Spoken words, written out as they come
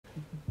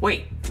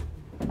Wait.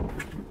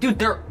 Dude,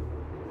 they're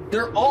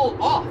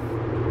all off.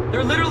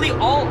 They're literally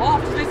all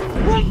off.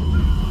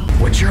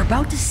 What you're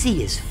about to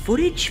see is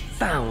footage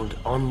found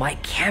on my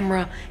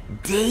camera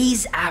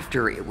days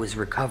after it was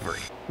recovered.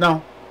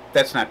 No,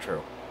 that's not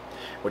true.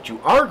 What you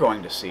are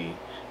going to see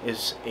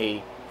is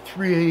a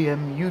 3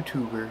 a.m.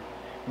 YouTuber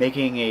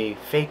making a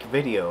fake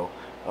video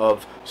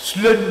of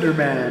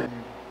Slenderman,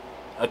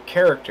 a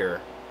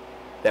character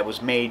that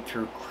was made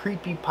through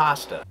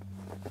creepypasta.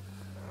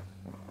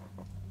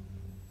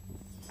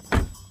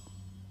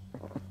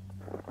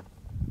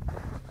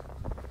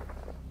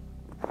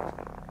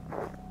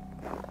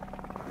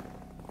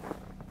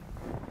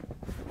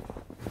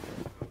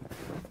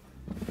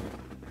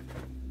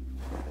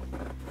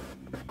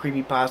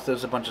 Creepypasta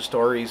is a bunch of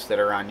stories that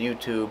are on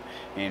YouTube,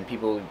 and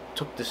people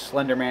took this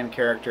Slenderman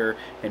character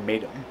and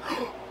made him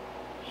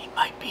he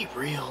might be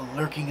real and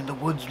lurking in the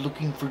woods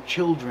looking for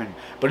children.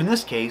 But in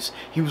this case,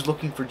 he was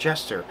looking for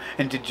Jester.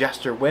 And did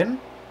Jester win?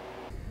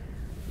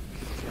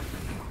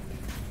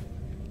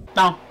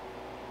 No.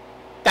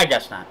 I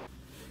guess not.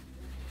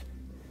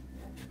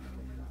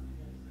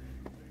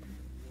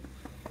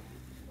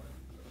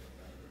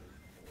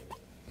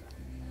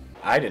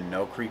 I didn't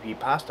know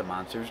creepypasta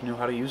monsters knew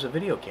how to use a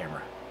video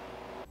camera.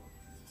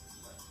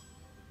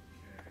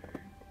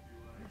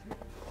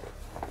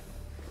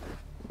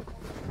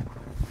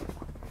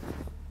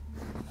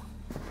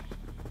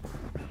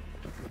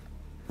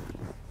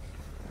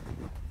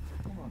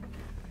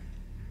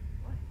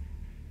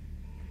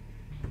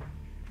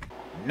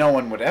 No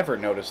one would ever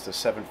notice the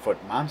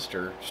 7-foot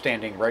monster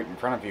standing right in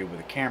front of you with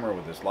a camera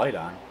with his light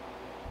on.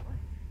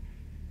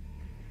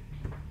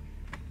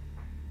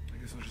 I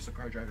guess it was just a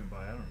car driving by,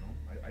 I don't know.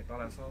 I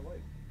thought I saw a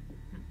light.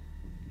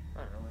 I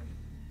don't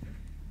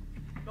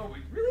know. No,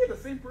 we really are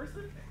the same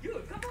person?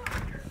 Dude, come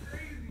on! You're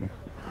crazy!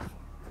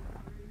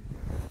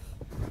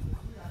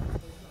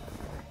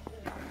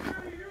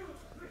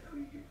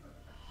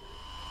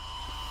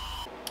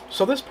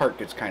 So this part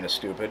gets kind of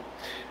stupid.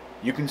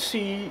 You can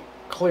see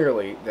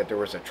clearly that there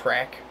was a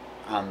track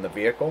on the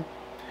vehicle.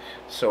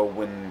 So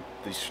when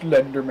the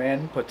Slender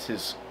Man puts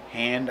his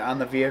hand on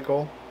the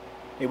vehicle,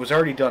 it was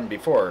already done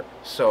before.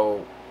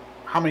 So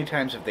how many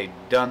times have they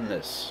done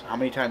this? How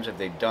many times have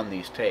they done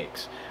these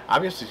takes?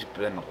 Obviously it's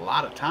been a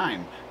lot of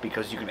time,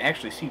 because you can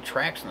actually see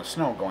tracks in the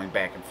snow going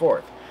back and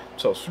forth.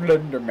 So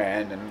Slender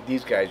Man and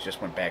these guys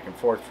just went back and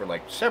forth for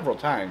like several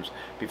times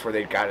before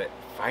they got it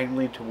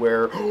finally to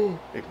where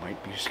it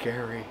might be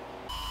scary.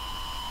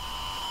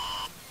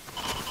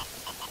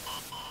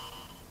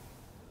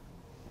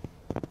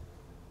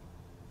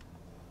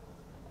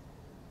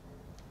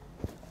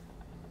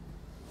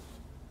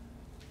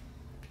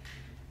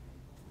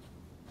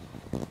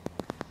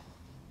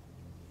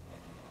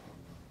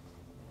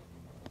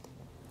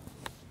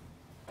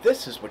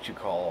 This is what you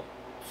call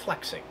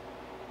flexing.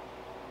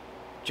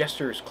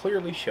 Jester is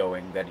clearly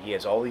showing that he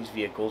has all these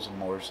vehicles and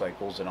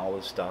motorcycles and all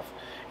this stuff,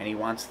 and he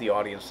wants the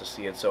audience to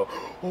see it, so,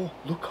 oh,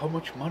 look how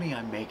much money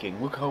I'm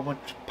making, look how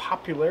much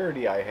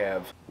popularity I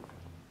have.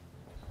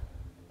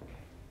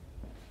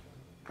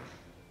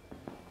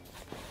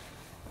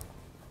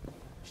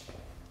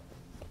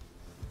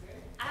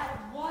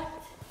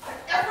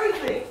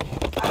 Everything!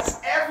 That's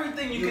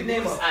everything you can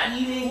name up.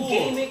 Eating,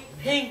 gaming,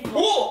 ping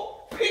Pool!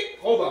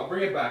 Hold on,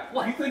 bring it back.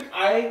 What? You think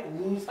I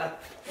lose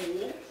at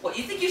pool? What,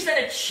 you think you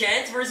stand a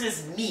chance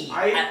versus me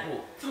at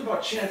pool? It's not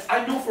about chance.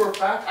 I know for a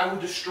fact I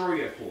would destroy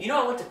you at pool. You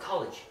know I went to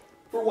college.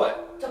 For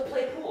what? To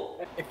play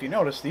pool. If you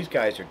notice, these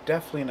guys are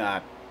definitely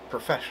not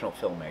professional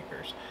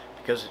filmmakers,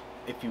 because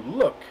if you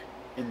look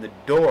in the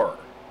door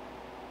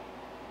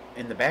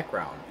in the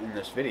background in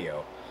this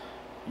video,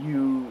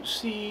 you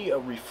see a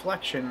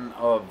reflection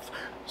of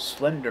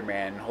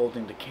Slenderman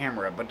holding the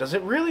camera, but does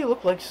it really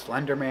look like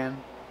Slenderman?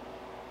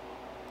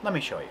 Let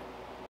me show you.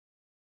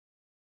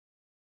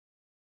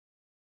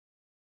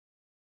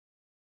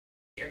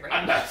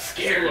 I'm not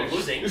scared of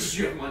losing. This is,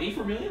 you have money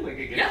for $1 million? Like,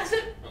 again? Yeah, that's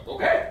it.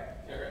 Okay.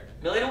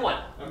 Alright.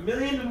 $1,000,001.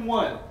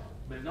 $1,000,001.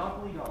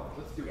 Monopoly dollars.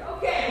 Let's do it.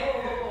 Okay.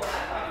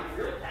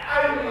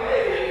 I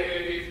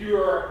mean, if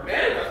you're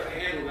man enough to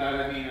handle that,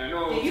 I mean, I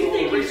know. Do you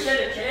think you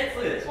stand a chance?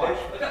 Look at this. Watch.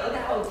 Look at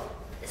how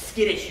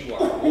skittish you are.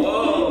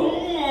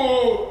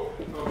 Whoa.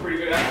 Oh, pretty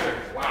good answer.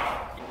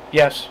 Wow.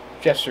 Yes,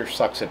 Jester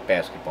sucks at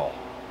basketball.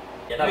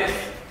 Yeah,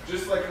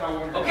 Just like how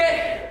we're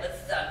okay,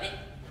 let's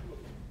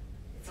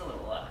it's a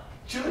little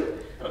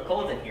chilly? a little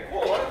cold in here.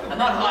 Whoa, I'm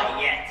not hot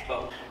yet,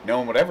 No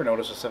one would ever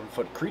notice a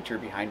 7-foot creature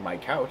behind my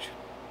couch.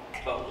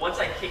 but once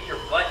I kick your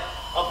butt,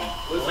 I'll be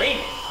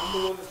blaming.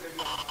 I'm the one that's gonna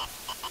be.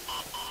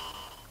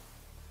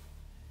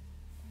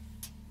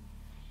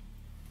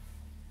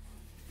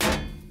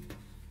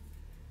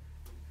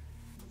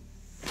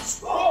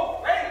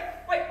 Oh, hey,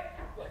 wait.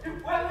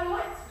 Why are the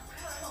lights?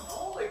 I don't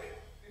know, like.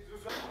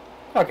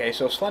 Okay,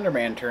 so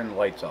Slenderman turned the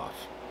lights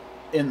off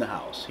in the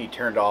house. He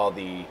turned all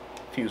the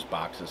fuse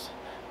boxes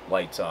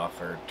lights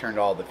off, or turned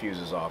all the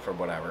fuses off, or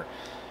whatever.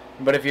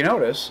 But if you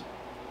notice,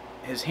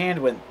 his hand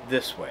went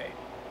this way.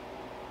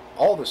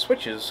 All the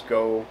switches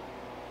go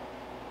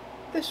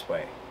this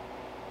way.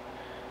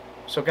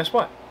 So guess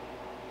what?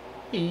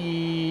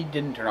 He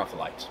didn't turn off the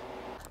lights.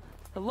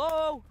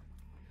 Hello?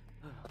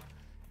 You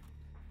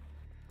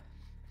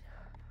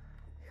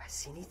guys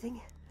see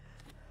anything?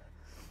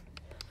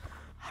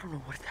 I don't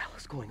know what the hell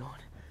is going on.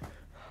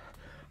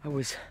 I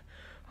was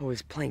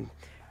playing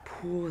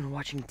pool and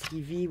watching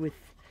TV with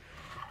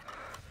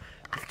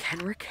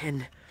Kenrick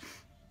and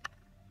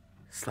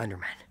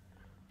Slenderman.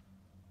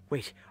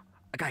 Wait,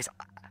 guys,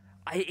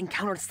 I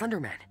encountered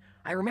Slenderman.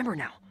 I remember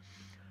now.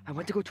 I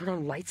went to go turn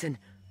on the lights and...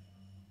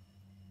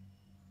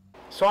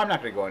 So I'm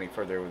not going to go any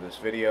further with this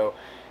video.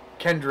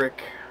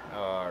 Kendrick,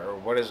 or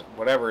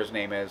whatever his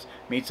name is,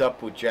 meets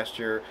up with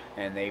Jester,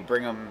 and they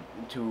bring him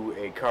to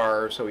a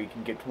car so he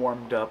can get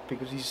warmed up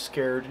because he's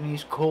scared and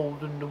he's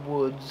cold in the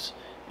woods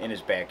in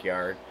his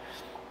backyard.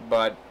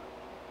 But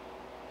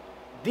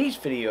these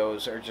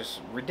videos are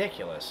just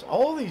ridiculous.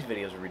 All these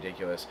videos are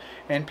ridiculous.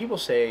 And people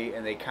say,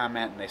 and they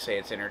comment, and they say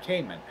it's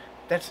entertainment.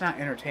 That's not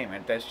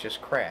entertainment, that's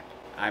just crap.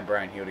 I'm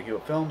Brian Hewitt of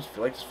Hewitt Films. If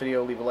you like this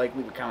video, leave a like,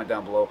 leave a comment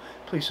down below.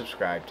 Please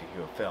subscribe to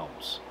Hewitt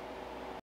Films.